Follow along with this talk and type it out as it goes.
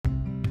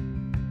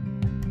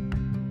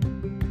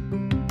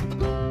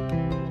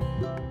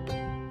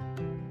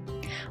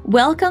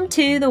Welcome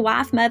to the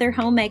Wife, Mother,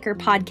 Homemaker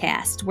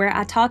podcast, where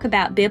I talk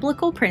about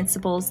biblical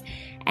principles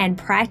and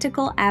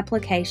practical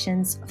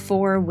applications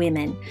for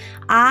women.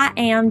 I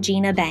am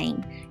Gina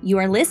Bain. You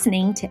are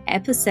listening to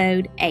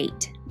episode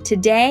 8.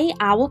 Today,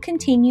 I will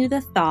continue the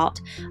thought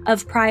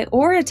of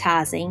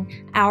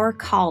prioritizing our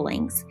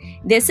callings.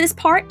 This is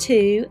part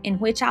 2, in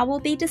which I will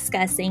be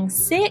discussing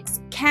 6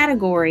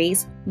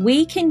 categories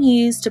we can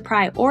use to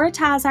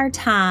prioritize our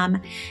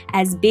time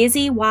as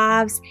busy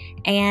wives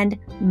and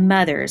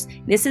mothers.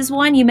 This is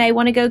one you may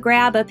want to go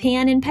grab a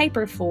pen and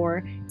paper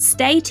for.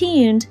 Stay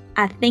tuned.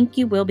 I think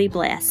you will be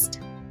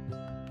blessed.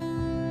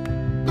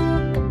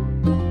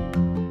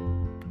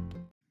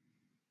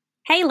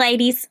 Hey,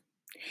 ladies.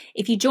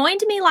 If you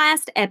joined me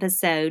last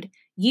episode,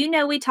 you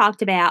know we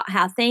talked about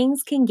how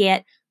things can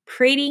get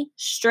pretty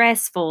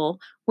stressful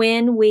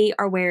when we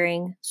are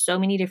wearing so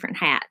many different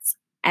hats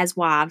as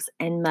wives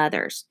and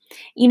mothers.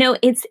 You know,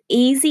 it's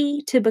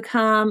easy to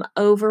become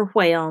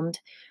overwhelmed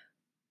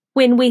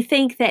when we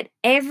think that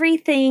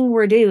everything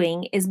we're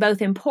doing is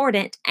both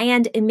important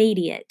and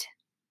immediate.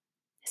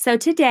 So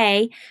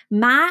today,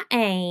 my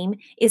aim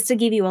is to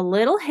give you a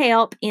little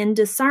help in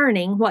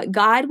discerning what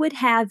God would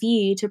have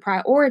you to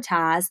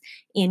prioritize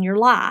in your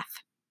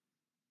life.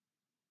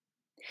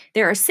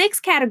 There are 6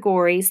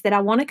 categories that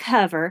I want to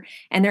cover,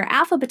 and they're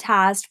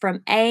alphabetized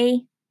from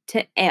A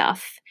to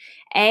F.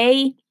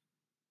 A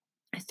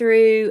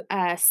through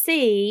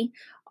C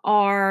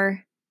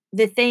are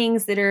the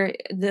things that are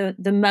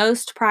the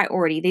most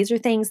priority. These are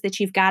things that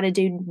you've got to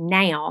do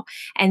now.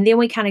 And then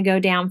we kind of go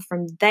down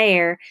from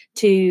there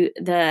to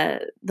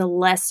the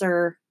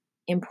lesser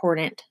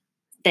important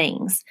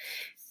things.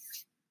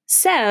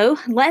 So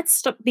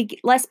let's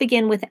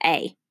begin with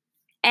A.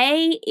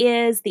 A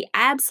is the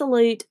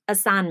absolute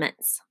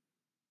assignments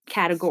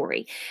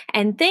category.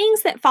 And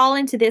things that fall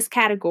into this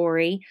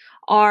category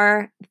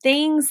are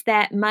things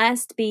that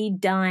must be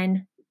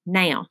done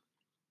now.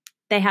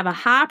 They have a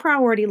high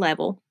priority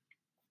level.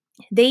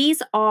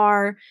 These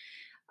are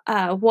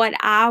what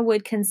I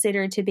would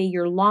consider to be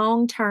your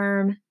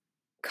long-term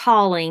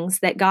callings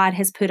that God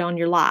has put on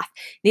your life.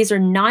 These are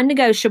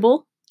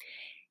non-negotiable,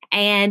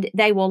 and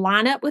they will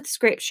line up with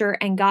Scripture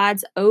and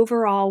God's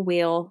overall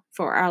will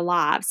for our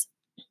lives.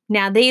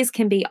 Now, these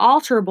can be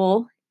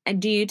alterable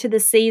due to the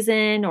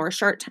season or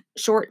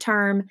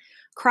short-term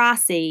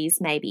crises,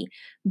 maybe.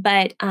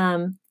 But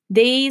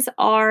these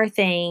are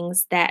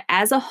things that,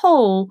 as a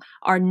whole,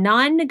 are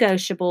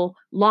non-negotiable,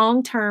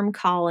 long-term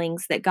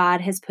callings that God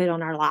has put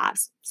on our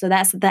lives. So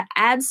that's the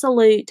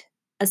absolute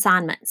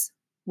assignments.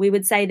 We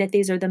would say that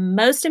these are the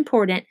most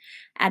important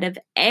out of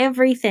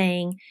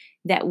everything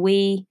that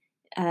we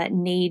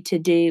need to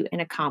do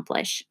and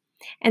accomplish.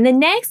 And the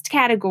next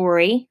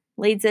category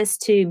leads us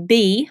to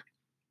B.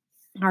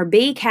 Our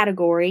B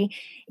category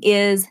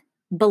is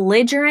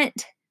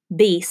belligerent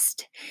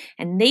beast.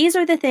 And these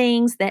are the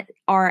things that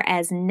are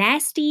as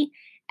nasty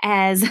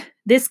as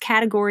this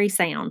category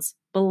sounds,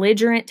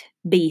 belligerent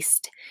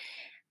beast.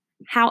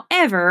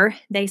 However,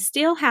 they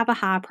still have a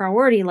high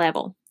priority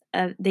level.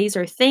 These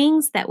are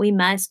things that we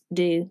must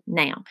do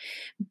now.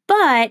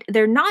 But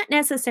they're not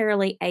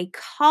necessarily a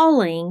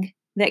calling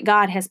that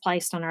God has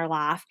placed on our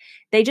life.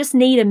 They just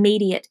need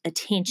immediate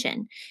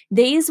attention.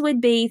 These would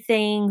be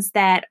things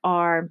that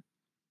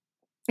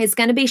it's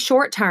going to be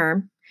short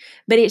term,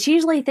 but it's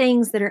usually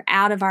things that are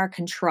out of our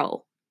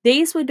control.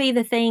 These would be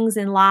the things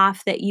in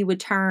life that you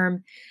would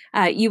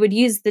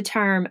use the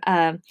term,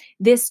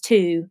 this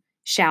too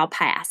shall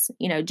pass.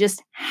 You know,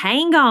 just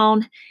hang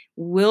on,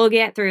 we'll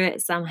get through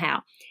it somehow.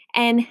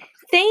 And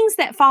things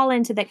that fall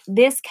into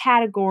this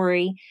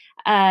category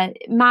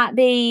might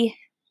be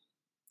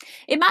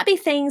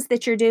things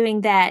that you're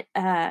doing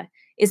that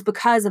is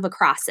because of a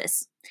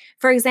crisis.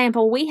 For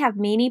example, we have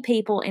many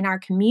people in our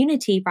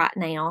community right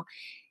now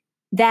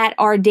that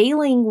are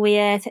dealing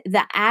with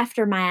the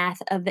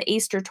aftermath of the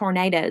Easter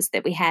tornadoes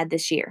that we had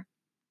this year.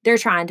 They're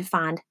trying to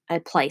find a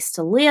place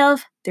to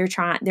live.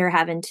 They're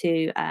having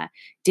to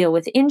deal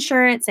with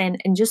insurance and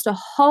just a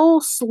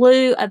whole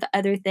slew of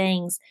other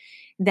things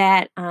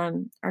that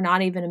are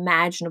not even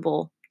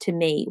imaginable to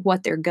me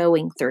what they're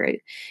going through.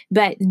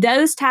 But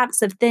those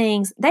types of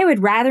things, they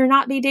would rather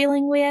not be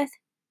dealing with,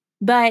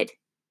 but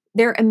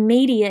they're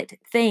immediate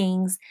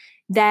things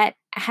that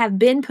have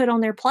been put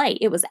on their plate.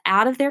 It was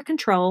out of their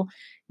control,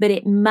 but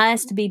it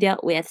must be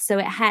dealt with.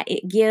 So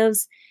it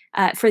gives,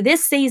 for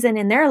this season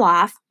in their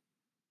life,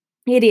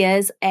 it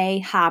is a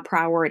high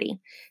priority.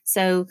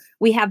 So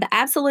we have the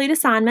absolute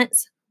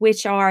assignments,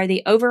 which are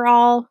the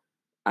overall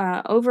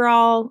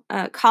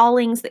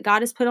callings that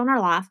God has put on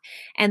our life,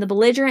 and the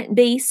belligerent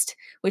beast,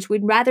 which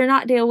we'd rather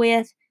not deal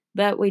with,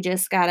 but we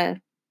just got to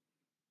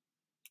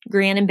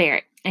grin and bear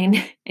it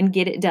and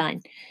get it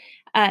done.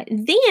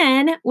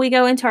 Then we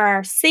go into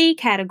our C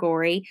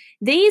category.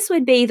 These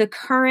would be the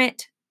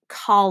current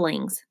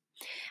callings.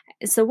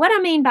 So what I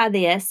mean by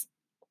this,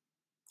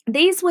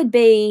 these would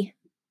be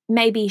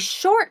maybe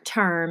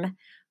short-term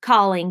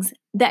callings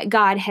that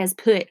God has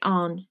put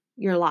on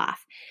your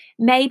life.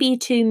 Maybe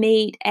to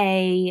meet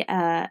a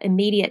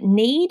immediate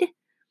need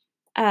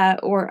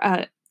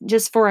or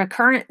just for a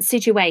current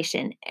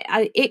situation.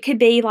 It could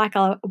be like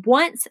a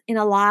once in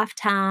a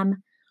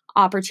lifetime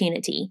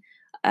opportunity.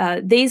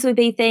 These would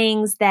be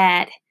things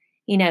that,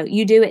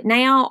 you do it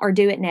now or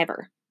do it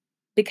never,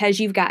 because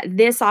you've got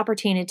this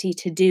opportunity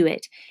to do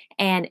it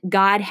and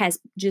God has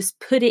just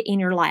put it in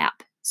your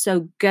lap.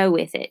 So go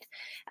with it.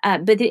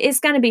 But it's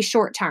going to be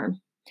short term.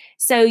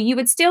 So you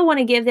would still want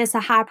to give this a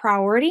high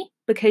priority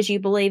because you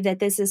believe that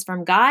this is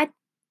from God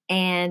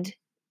and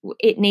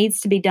it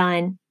needs to be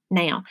done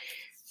now.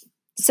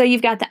 So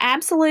you've got the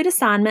absolute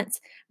assignments,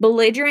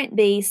 belligerent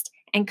beast,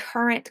 and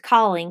current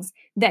callings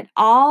that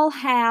all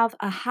have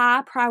a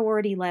high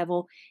priority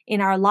level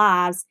in our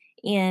lives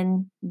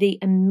in the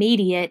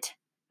immediate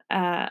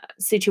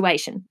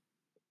situation.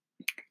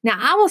 Now,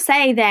 I will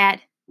say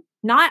that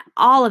not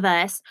all of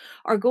us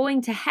are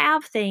going to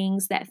have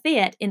things that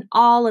fit in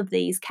all of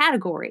these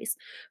categories.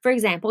 For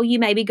example, you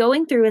may be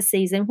going through a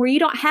season where you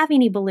don't have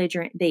any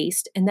belligerent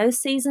beast, and those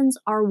seasons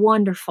are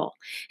wonderful.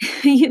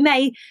 You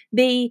may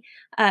be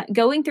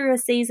going through a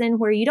season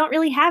where you don't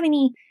really have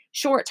any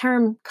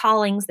short-term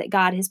callings that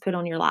God has put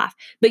on your life,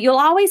 but you'll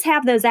always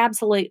have those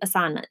absolute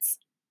assignments,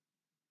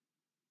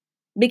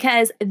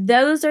 because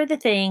those are the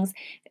things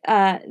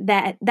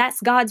that's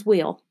God's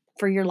will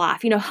for your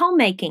life.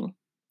 Homemaking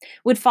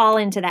would fall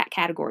into that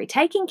category.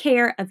 Taking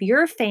care of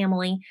your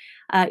family,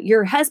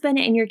 your husband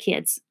and your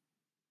kids,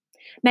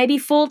 maybe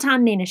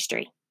full-time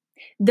ministry.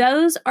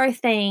 Those are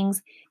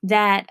things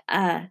that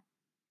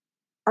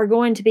are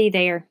going to be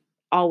there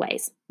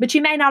always. But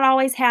you may not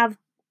always have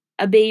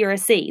a B or a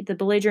C, the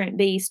belligerent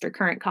beast or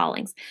current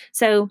callings.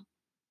 So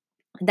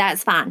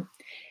that's fine.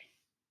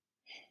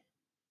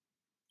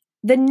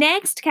 The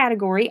next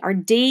category, our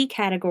D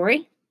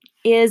category,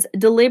 is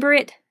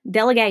deliberate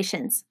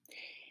delegations.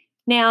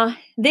 Now,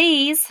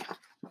 these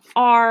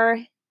are,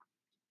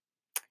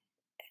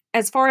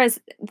 as far as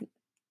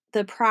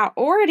the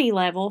priority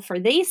level for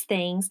these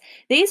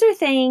are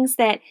things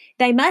that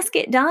they must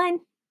get done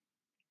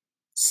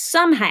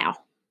somehow,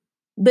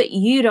 but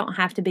you don't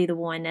have to be the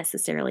one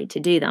necessarily to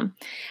do them.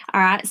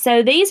 All right.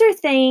 So these are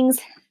things,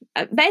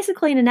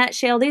 basically in a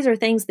nutshell, these are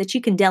things that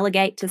you can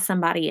delegate to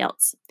somebody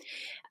else.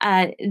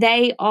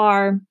 They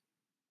are,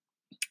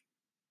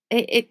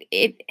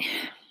 it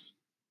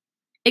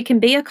can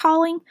be a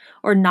calling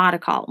or not a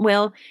call.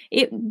 Well,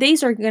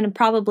 these are going to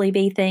probably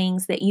be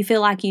things that you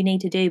feel like you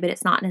need to do, but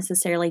it's not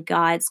necessarily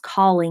God's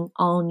calling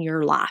on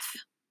your life.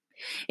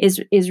 Is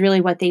really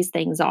what these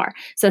things are.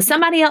 So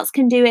somebody else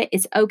can do it.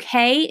 It's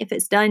okay if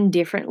it's done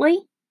differently.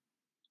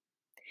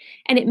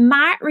 And it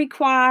might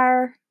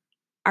require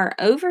our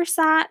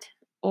oversight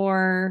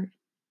or,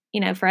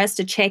 for us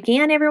to check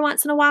in every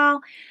once in a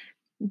while,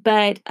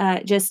 but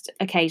just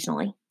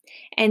occasionally.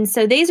 And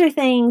so these are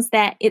things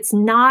that it's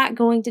not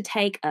going to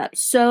take up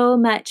so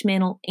much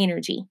mental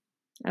energy.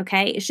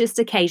 Okay. It's just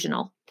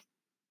occasional.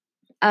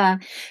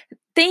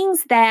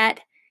 Things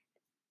that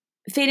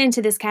fit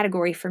into this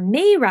category for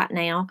me right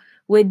now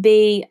would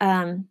be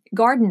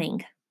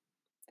gardening.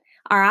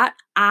 All right.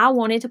 I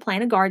wanted to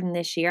plant a garden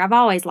this year. I've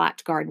always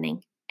liked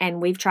gardening,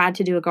 and we've tried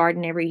to do a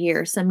garden every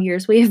year. Some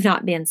years we have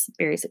not been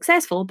very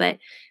successful, but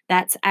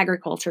that's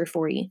agriculture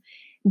for you.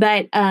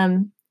 But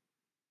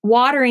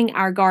watering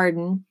our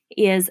garden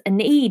is a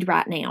need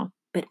right now,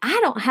 but I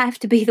don't have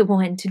to be the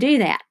one to do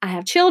that. I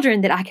have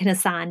children that I can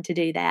assign to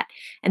do that.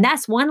 And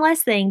that's one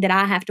less thing that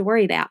I have to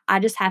worry about. I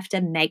just have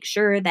to make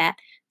sure that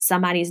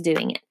somebody's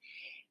doing it.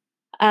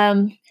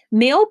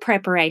 Meal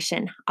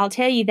preparation. I'll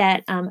tell you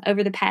that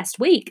over the past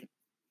week,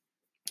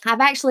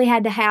 I've actually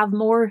had to have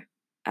more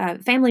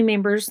family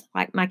members,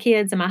 like my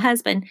kids and my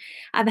husband,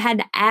 I've had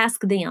to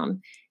ask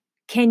them,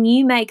 can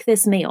you make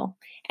this meal?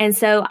 And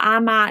so I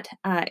might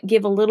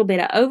give a little bit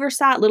of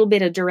oversight, a little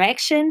bit of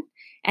direction,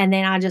 and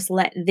then I just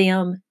let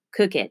them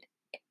cook it.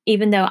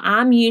 Even though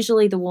I'm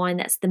usually the one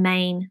that's the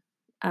main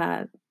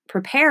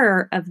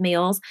preparer of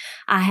meals,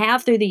 I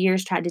have through the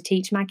years tried to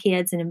teach my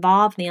kids and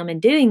involve them in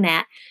doing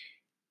that.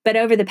 But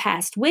over the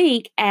past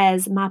week,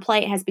 as my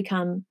plate has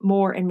become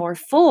more and more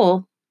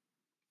full,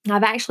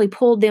 I've actually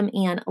pulled them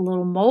in a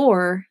little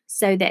more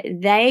so that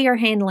they are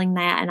handling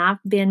that, and I've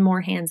been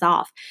more hands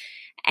off.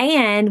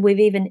 And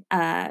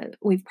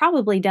we've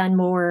probably done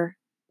more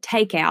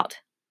takeout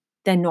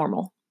than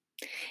normal.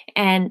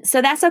 And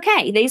so that's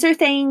okay. These are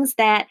things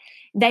that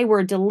they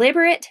were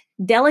deliberate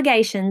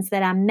delegations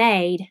that I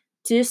made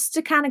just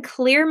to kind of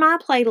clear my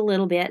plate a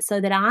little bit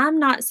so that I'm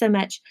not so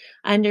much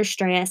under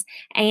stress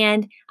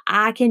and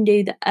I can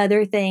do the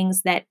other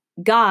things that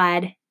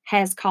God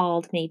has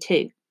called me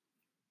to.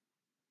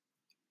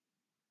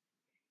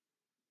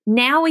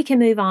 Now we can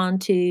move on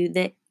to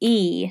the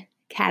E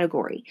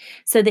category.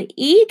 So the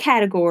E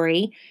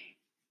category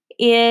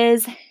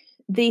is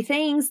the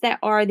things that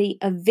are the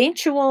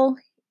eventual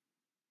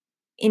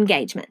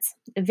engagements.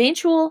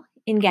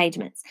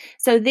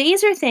 So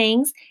these are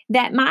things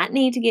that might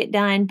need to get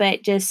done,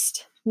 but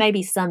just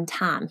maybe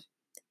sometime.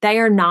 They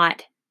are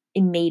not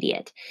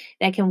immediate.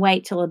 They can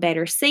wait till a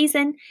better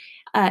season.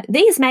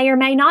 These may or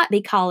may not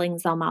be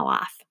callings on my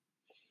life.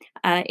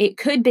 It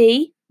could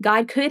be,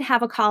 God could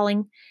have a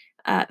calling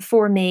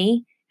for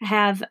me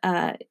have,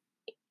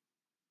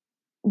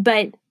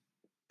 but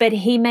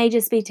he may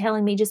just be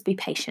telling me, just be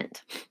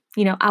patient.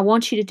 I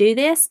want you to do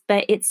this,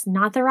 but it's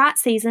not the right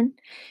season.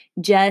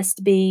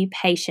 Just be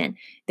patient.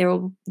 There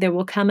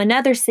will come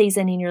another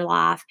season in your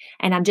life,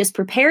 and I'm just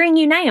preparing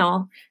you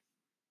now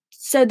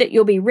so that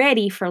you'll be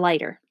ready for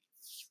later.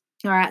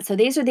 All right, so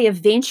these are the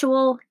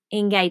eventual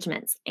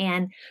engagements,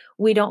 and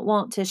we don't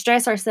want to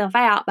stress ourselves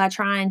out by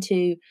trying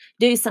to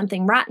do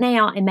something right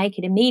now and make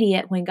it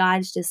immediate when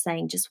God's just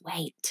saying, just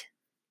wait.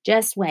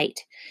 Just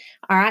wait.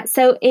 All right,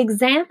 so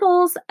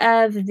examples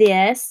of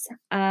this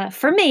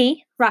for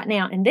me right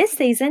now in this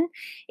season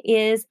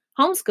is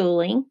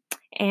homeschooling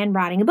and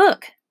writing a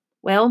book.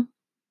 Well,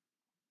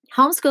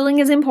 homeschooling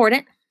is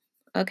important,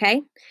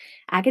 okay?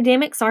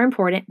 Academics are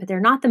important, but they're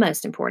not the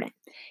most important.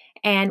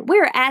 And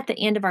we're at the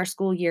end of our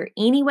school year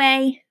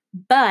anyway.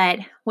 But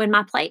when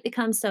my plate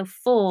becomes so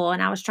full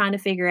and I was trying to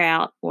figure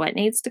out what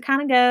needs to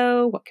kind of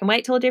go, what can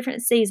wait till a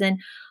different season,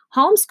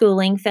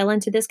 homeschooling fell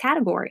into this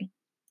category.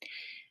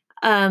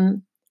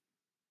 And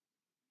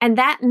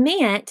that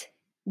meant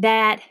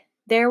that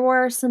there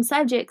were some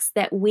subjects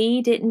that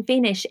we didn't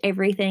finish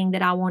everything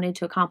that I wanted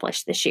to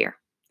accomplish this year.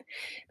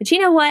 But you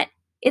know what?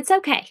 It's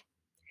okay.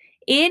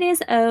 It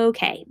is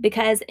okay,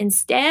 because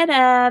instead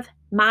of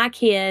my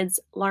kids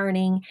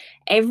learning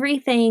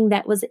everything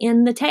that was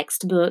in the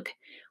textbook,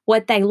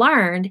 what they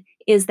learned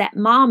is that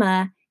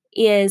mama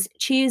is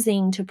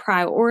choosing to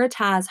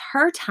prioritize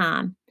her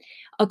time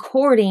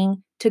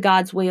according to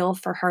God's will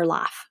for her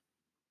life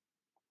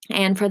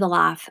and for the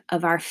life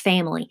of our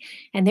family.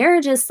 And there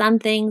are just some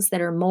things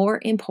that are more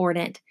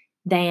important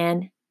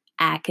than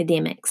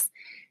academics.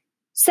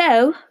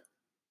 So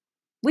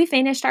we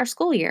finished our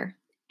school year,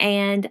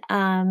 and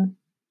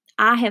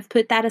I have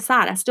put that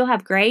aside. I still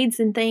have grades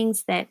and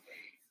things that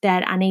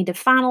I need to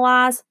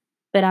finalize,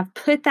 but I've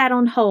put that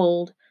on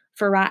hold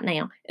for right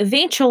now.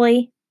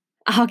 Eventually,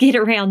 I'll get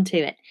around to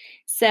it.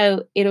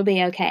 So it'll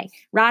be okay.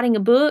 Writing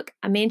a book,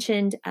 I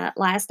mentioned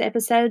last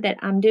episode that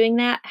I'm doing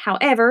that.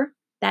 However,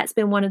 that's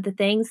been one of the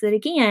things that,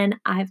 again,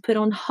 I've put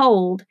on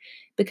hold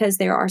because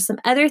there are some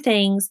other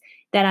things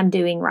that I'm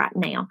doing right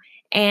now.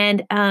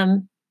 And,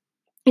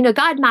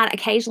 God might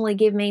occasionally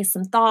give me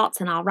some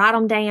thoughts and I'll write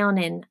them down,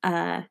 and,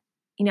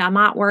 I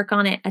might work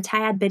on it a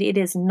tad, but it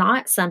is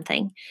not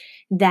something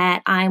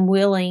that I'm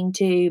willing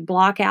to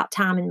block out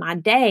time in my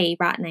day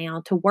right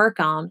now to work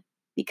on,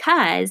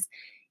 because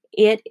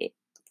it,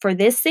 for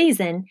this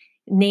season,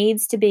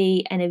 needs to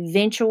be an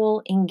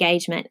eventual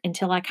engagement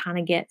until I kind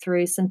of get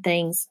through some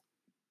things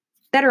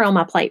that are on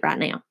my plate right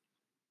now.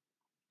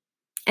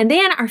 And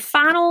then our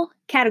final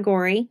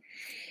category.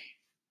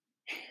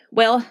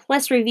 Well,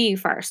 let's review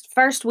first.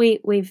 First,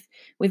 we've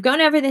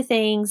gone over the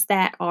things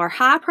that are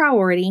high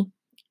priority,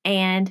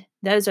 and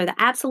those are the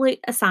absolute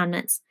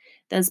assignments,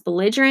 those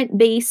belligerent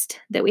beasts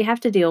that we have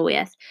to deal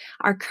with,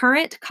 our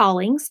current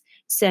callings,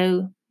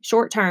 so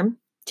short-term,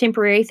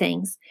 temporary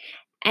things.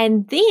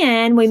 And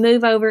then we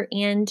move over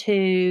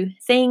into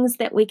things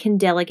that we can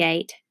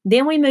delegate.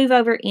 Then we move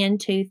over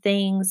into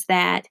things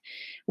that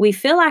we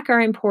feel like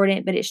are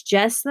important, but it's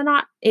just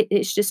not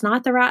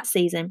the right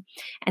season.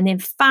 And then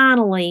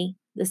finally,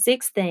 the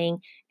sixth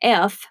thing,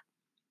 F,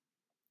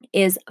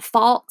 is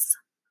false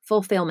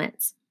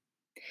fulfillments.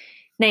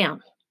 Now,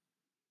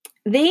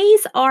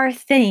 these are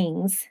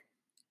things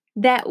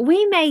that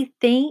we may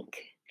think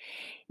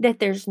that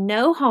there's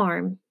no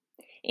harm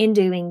in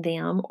doing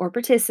them or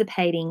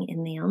participating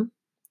in them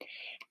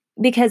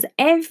because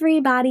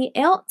everybody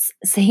else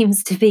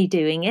seems to be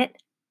doing it.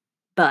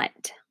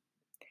 But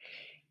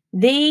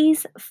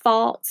these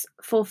false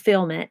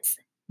fulfillments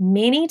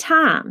many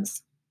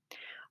times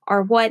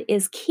are what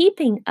is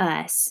keeping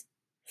us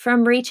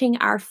from reaching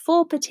our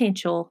full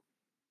potential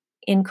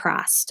in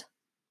Christ.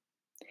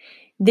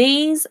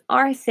 These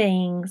are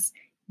things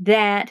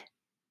that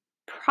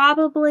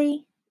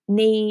probably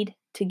need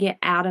to get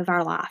out of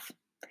our life.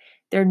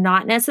 They're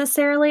not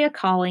necessarily a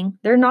calling.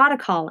 They're not a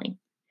calling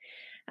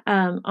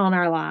on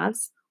our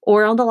lives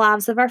or on the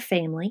lives of our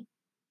family.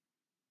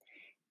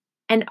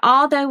 And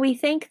although we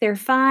think they're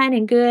fun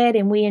and good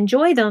and we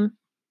enjoy them,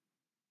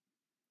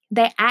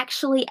 they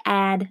actually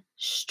add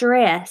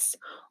stress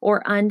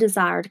or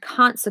undesired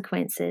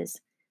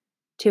consequences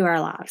to our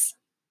lives.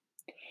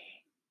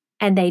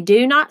 And they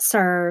do not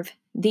serve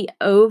the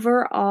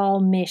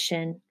overall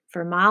mission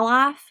for my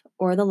life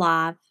or the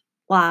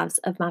lives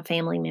of my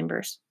family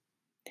members.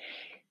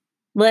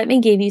 Let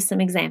me give you some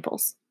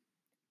examples.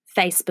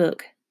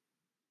 Facebook.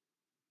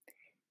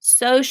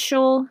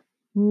 Social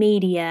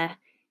media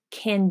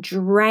can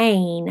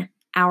drain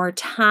our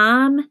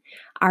time,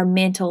 our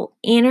mental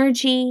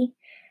energy.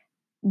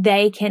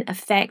 They can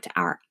affect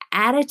our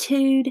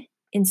attitude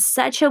in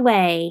such a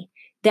way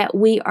that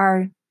we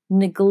are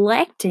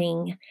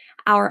neglecting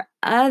our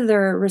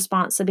other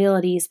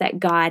responsibilities that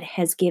God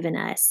has given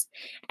us.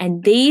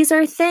 And these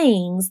are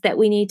things that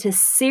we need to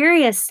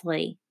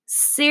seriously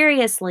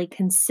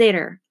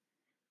consider,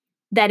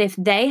 that if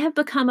they have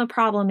become a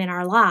problem in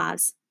our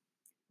lives,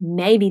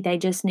 maybe they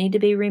just need to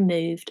be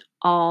removed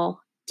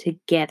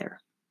altogether.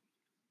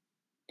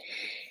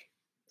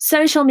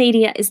 Social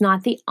media is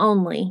not the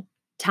only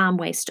time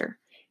waster.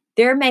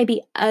 There may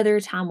be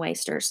other time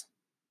wasters.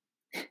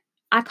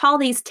 I call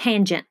these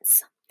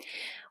tangents,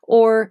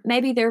 or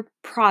maybe they're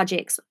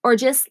projects, or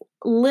just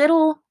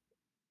little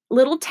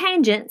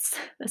tangents.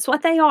 That's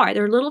what they are.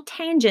 They're little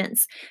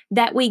tangents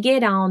that we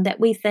get on that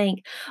we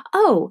think,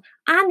 oh,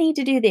 I need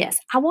to do this.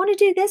 I want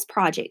to do this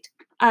project.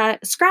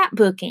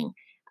 Scrapbooking,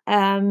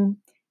 um,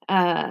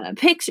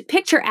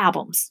 picture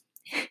albums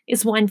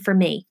is one for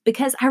me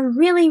because I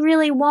really,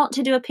 really want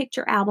to do a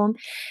picture album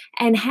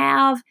and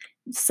have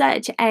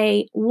such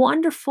a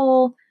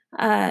wonderful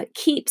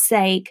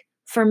keepsake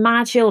for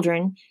my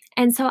children.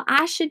 And so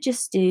I should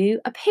just do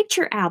a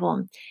picture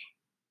album.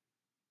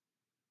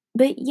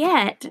 But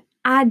yet,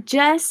 I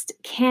just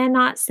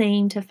cannot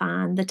seem to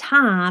find the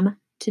time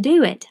to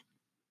do it.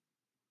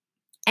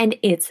 And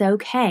it's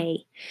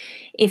okay.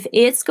 If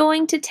it's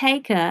going to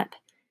take up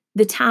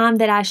the time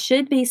that I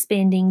should be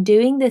spending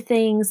doing the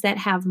things that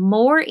have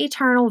more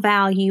eternal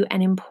value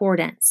and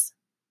importance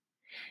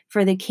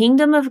for the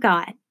kingdom of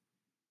God,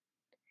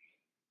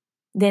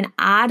 then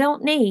I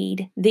don't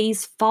need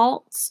these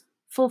false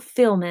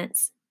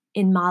fulfillments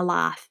in my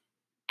life.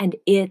 And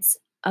it's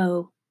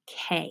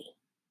okay.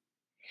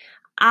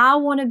 I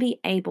want to be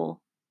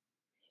able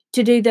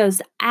to do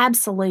those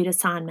absolute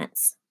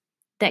assignments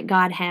that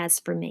God has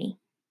for me.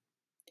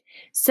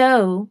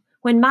 So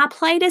when my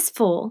plate is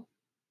full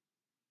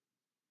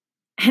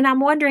and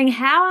I'm wondering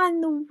how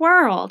in the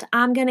world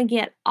I'm going to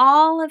get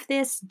all of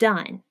this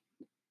done,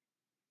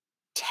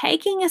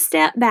 taking a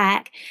step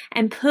back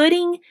and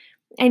putting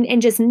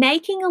and just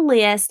making a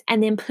list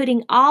and then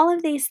putting all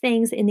of these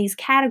things in these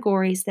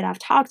categories that I've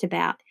talked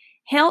about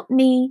help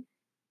me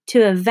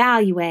to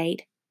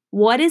evaluate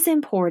what is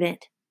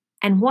important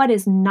and what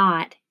is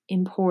not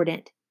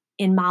important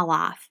in my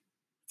life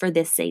for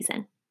this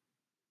season.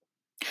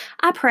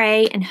 I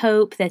pray and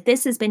hope that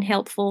this has been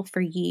helpful for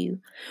you.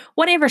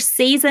 Whatever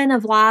season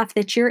of life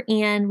that you're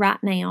in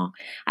right now,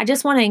 I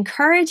just want to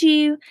encourage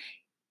you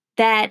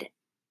that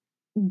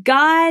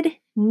God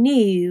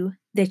knew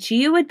that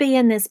you would be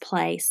in this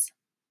place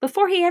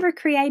before He ever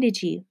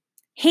created you.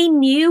 He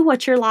knew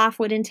what your life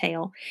would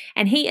entail,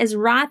 and He is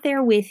right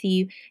there with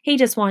you. He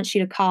just wants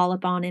you to call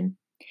upon Him.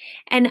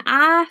 And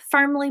I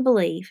firmly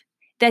believe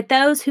that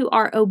those who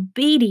are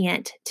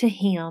obedient to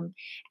Him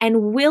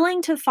and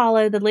willing to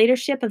follow the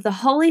leadership of the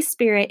Holy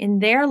Spirit in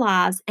their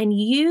lives and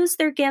use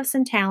their gifts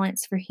and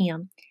talents for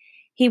Him,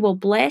 He will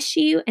bless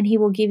you and He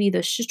will give you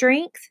the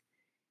strength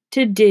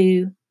to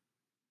do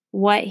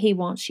what He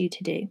wants you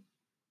to do.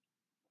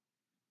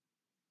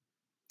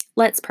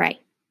 Let's pray.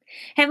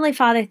 Heavenly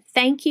Father,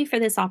 thank you for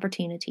this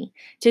opportunity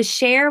to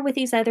share with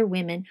these other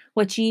women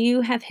what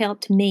you have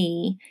helped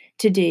me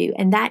to do,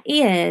 and that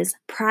is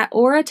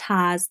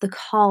prioritize the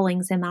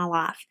callings in my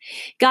life.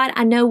 God,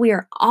 I know we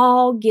are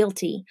all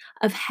guilty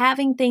of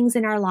having things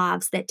in our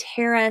lives that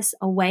tear us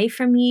away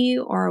from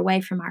you or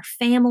away from our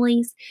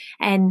families,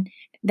 and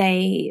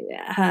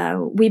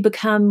we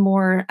become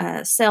more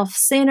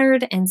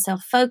self-centered and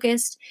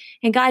self-focused.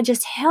 And God,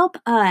 just help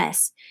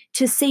us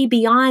to see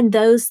beyond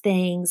those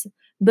things,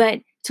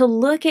 but to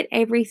look at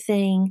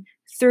everything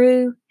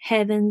through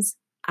heaven's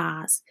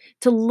eyes,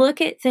 to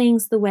look at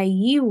things the way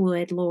you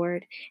would,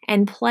 Lord,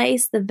 and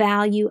place the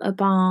value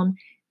upon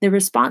the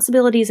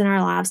responsibilities in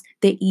our lives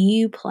that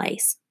you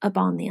place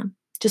upon them.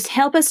 Just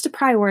help us to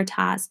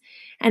prioritize.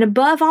 And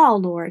above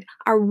all, Lord,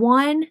 our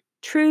one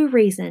true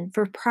reason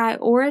for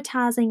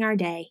prioritizing our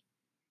day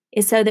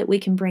is so that we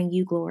can bring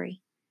you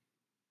glory.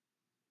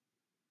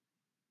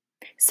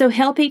 So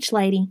help each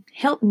lady,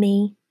 help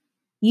me,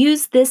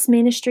 use this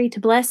ministry to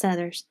bless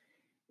others.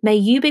 May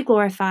you be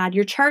glorified,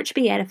 your church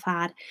be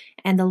edified,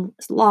 and the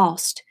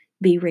lost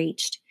be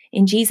reached.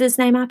 In Jesus'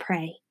 name I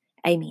pray.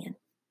 Amen.